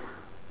grave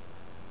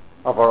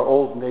of our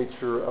old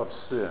nature of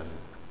sin.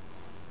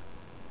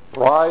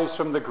 Rise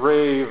from the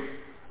grave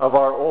of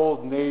our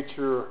old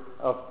nature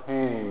of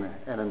pain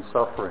and in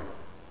suffering.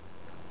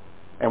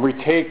 And we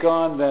take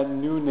on that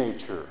new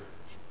nature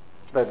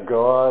that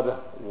God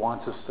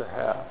wants us to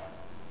have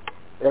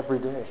every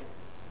day.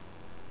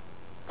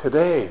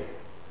 Today,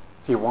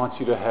 he wants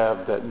you to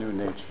have that new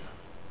nature.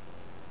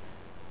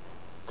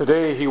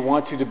 Today, he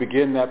wants you to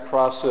begin that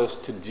process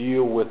to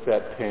deal with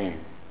that pain.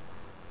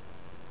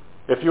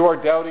 If you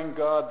are doubting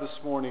God this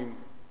morning,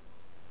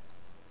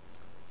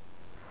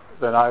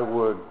 then I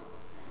would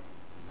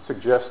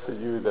suggest to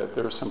you that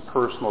there's some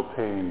personal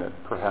pain that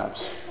perhaps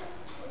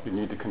you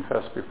need to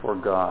confess before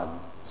God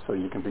so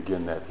you can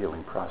begin that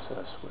healing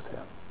process with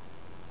him.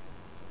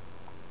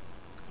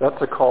 That's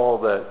a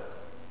call that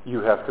you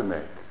have to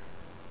make.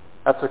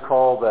 That's a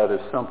call that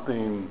is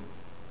something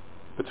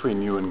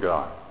between you and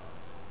God.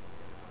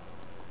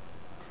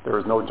 There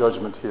is no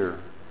judgment here,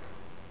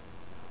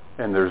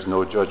 and there's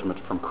no judgment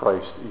from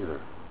Christ either,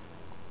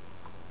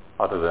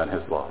 other than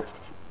his love.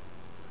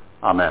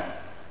 Amen.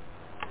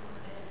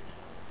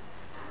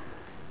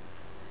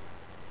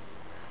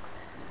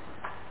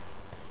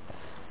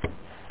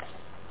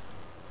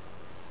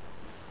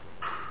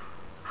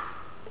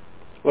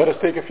 Let us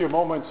take a few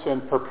moments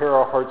and prepare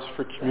our hearts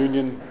for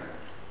communion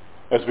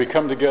as we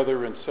come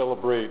together and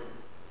celebrate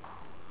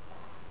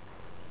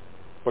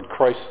what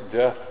Christ's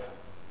death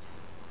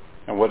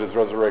and what his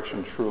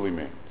resurrection truly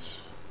means.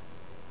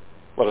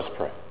 Let us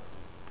pray.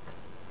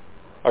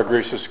 Our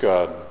gracious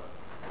God,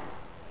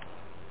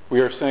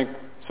 we are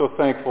so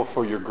thankful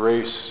for your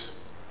grace,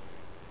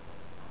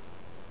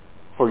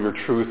 for your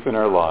truth in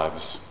our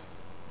lives.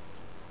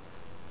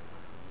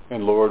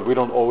 And Lord, we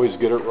don't always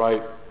get it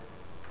right.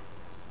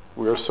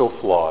 We are so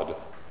flawed.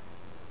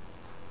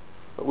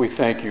 But we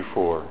thank you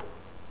for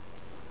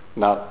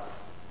not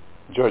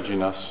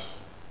judging us,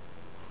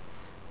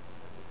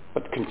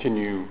 but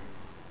continue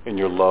in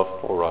your love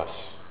for us.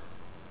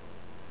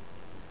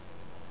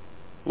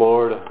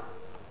 Lord,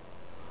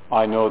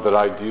 I know that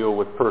I deal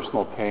with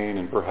personal pain,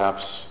 and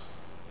perhaps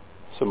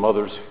some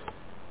others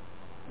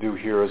do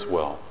here as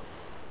well.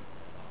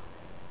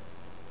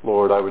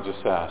 Lord, I would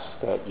just ask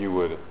that you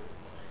would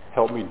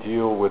help me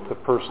deal with the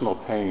personal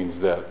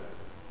pains that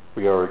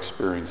we are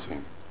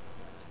experiencing.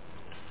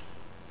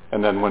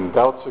 And then when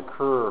doubts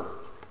occur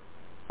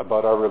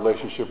about our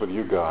relationship with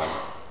you,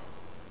 God,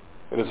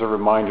 it is a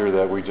reminder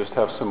that we just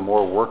have some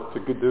more work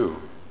to do,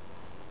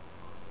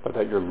 but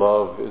that your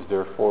love is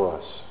there for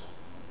us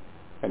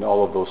in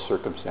all of those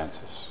circumstances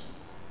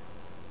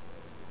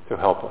to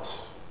help us.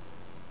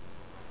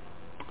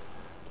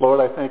 Lord,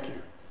 I thank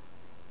you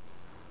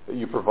that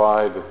you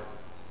provide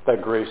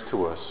that grace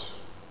to us,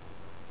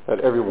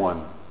 that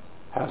everyone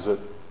has it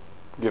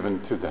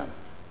given to them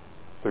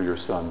through your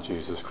Son,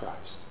 Jesus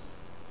Christ.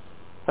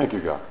 Thank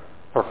you, God,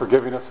 for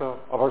forgiving us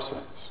of our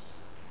sins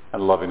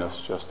and loving us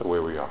just the way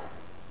we are.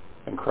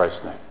 In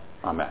Christ's name,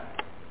 amen.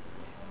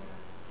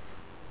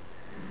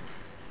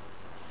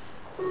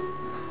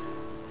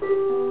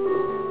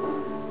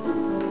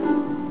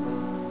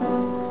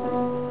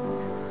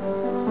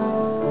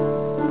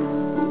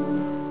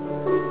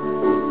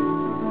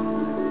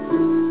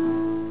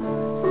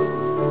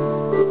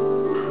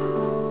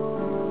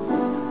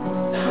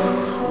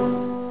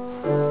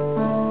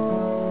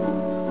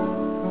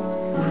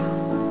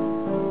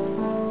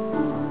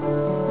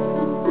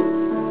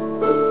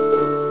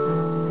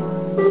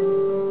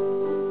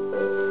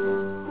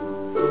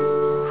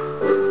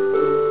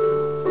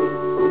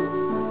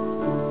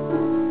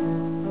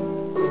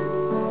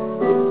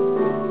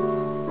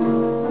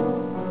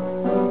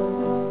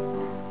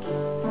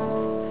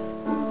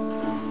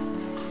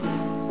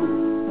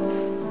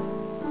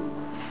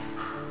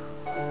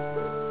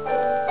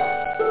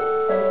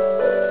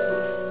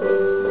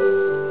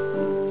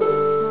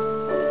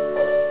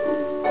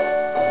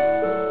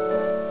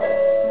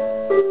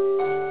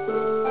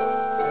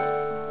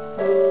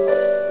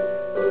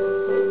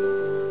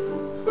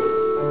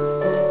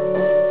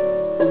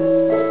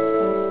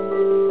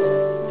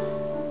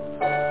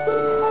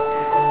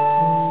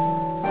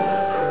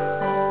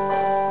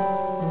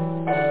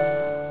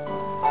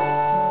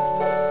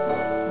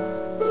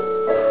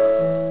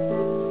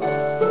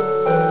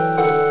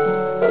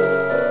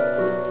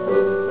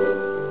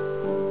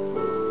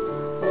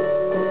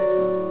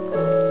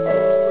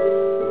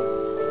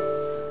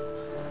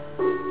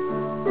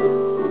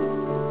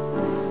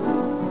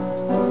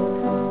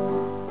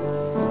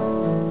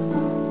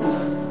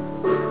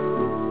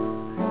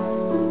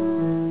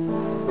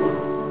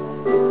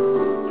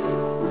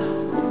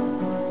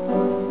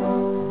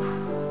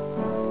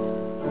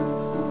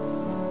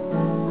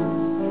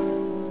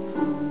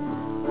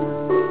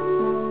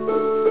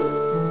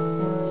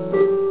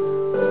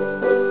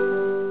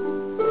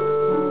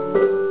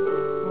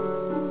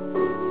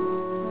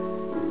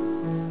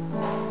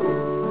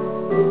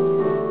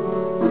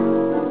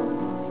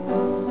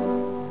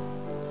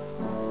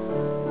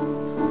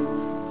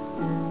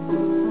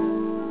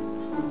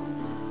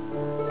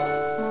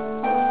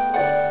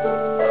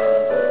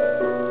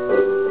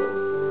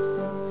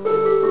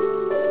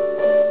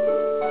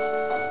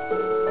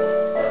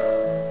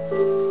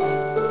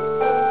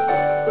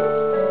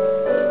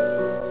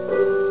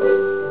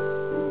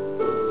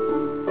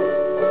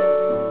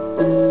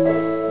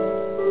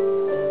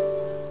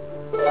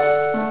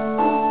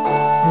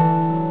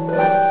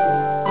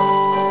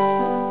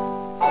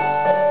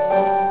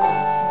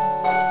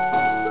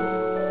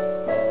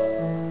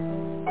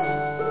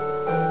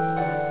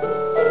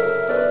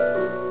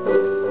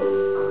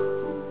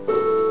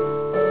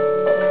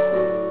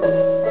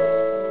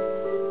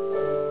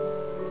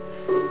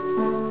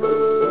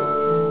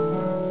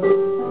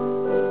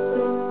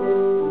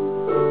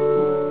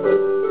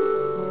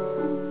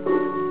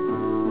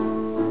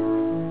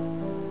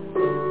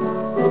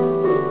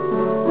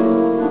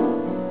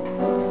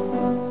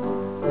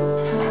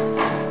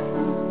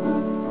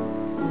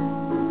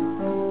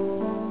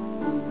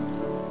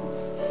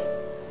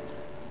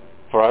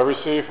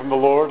 received from the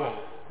Lord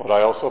what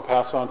I also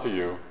pass on to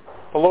you.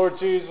 The Lord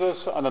Jesus,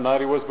 on the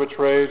night he was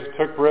betrayed,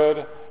 took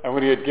bread, and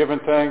when he had given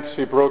thanks,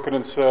 he broke it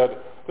and said,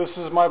 "This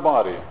is my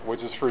body,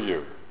 which is for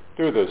you.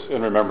 Do this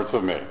in remembrance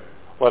of me."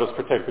 Let us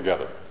partake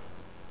together.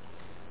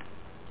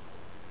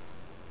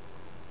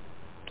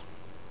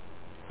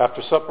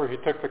 After supper, he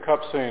took the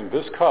cup, saying,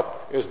 "This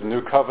cup is the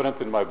new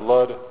covenant in my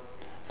blood.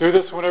 Do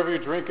this whenever you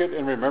drink it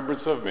in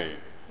remembrance of me.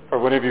 For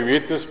whenever you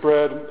eat this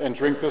bread and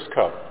drink this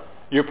cup,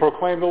 you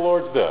proclaim the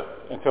Lord's death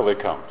until he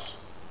comes."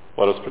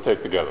 Let us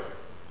partake together.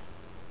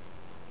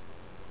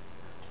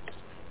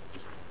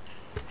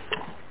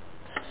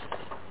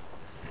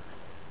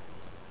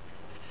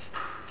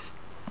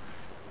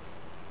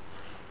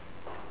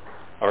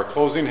 Our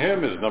closing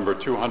hymn is number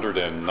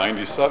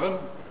 297,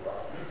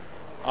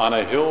 "On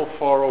a Hill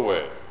Far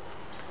Away."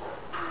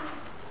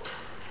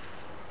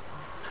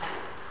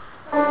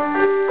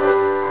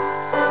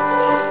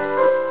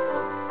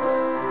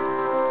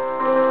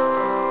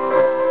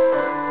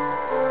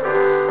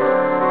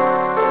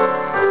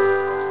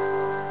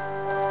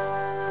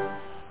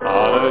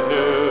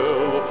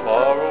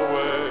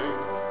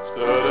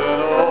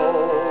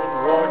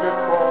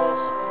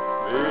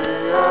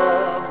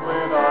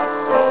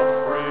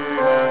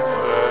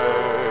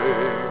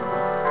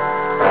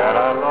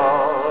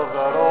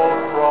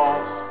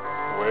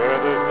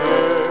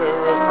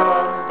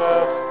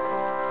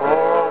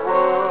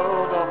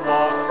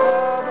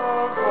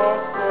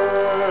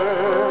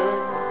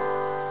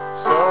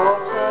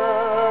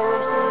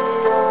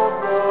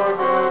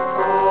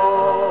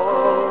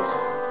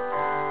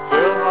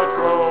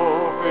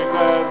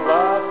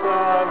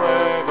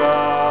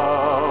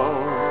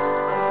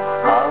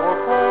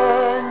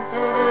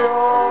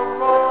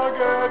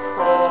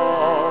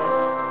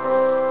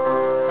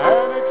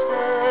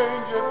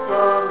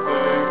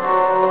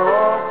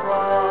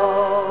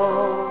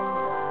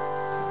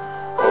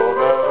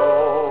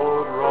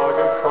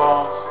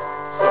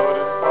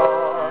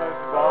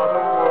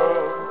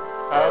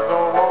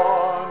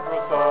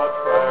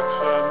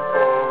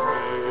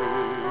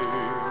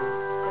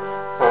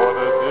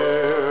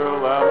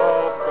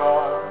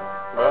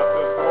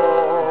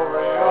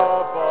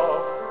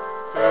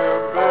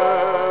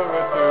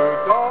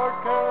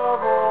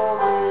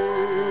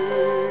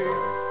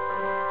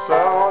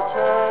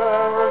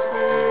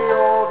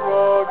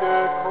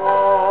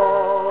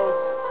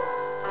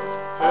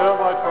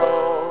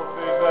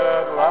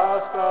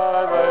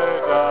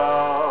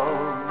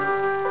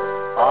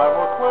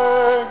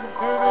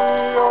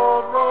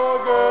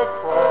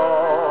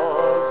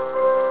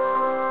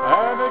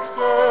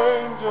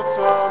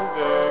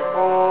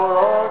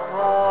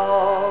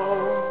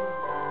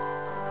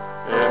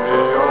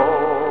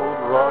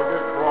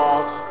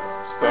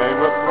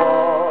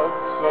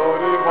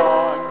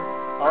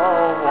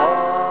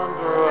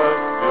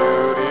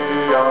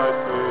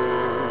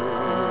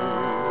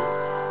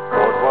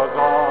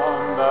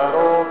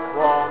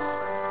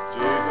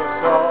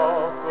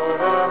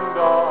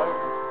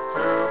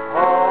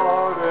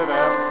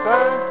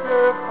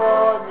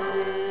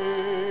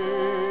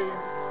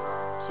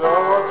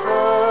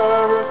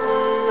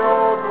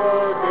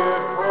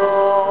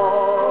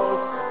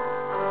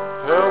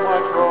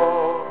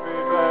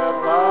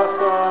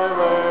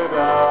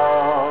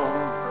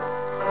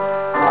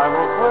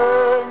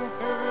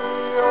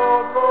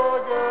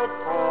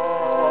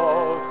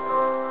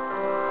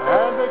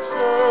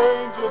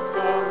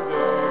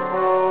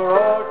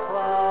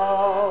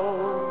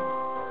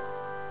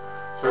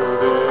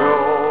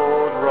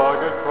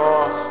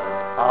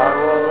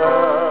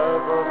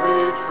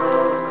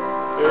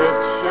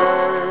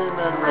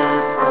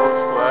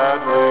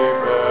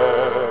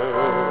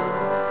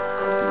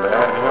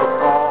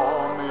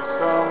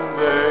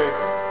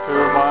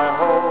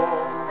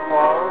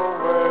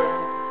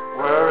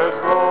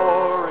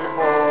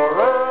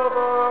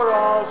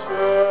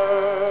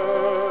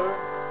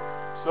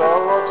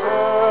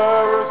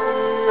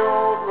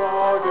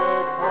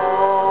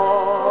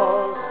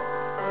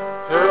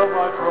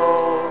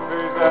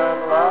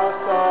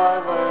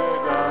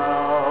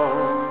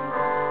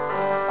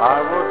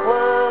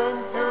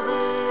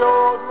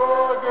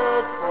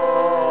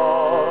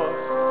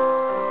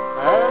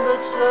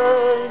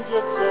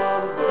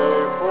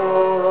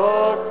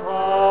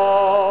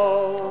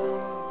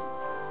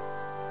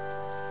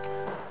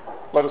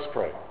 Let us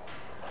pray.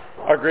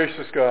 Our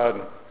gracious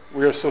God,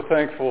 we are so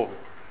thankful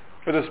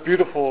for this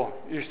beautiful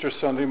Easter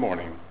Sunday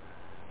morning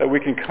that we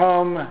can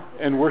come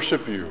and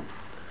worship you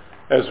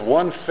as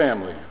one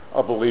family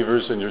of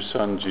believers in your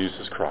Son,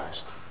 Jesus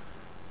Christ.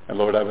 And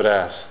Lord, I would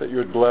ask that you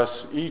would bless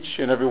each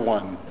and every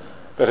one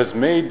that has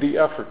made the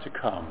effort to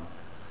come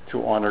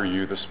to honor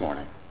you this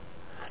morning.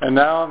 And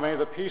now may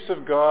the peace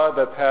of God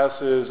that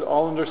passes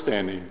all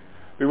understanding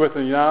be with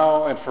you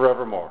now and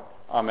forevermore.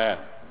 Amen.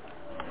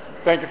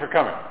 Thank you for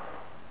coming.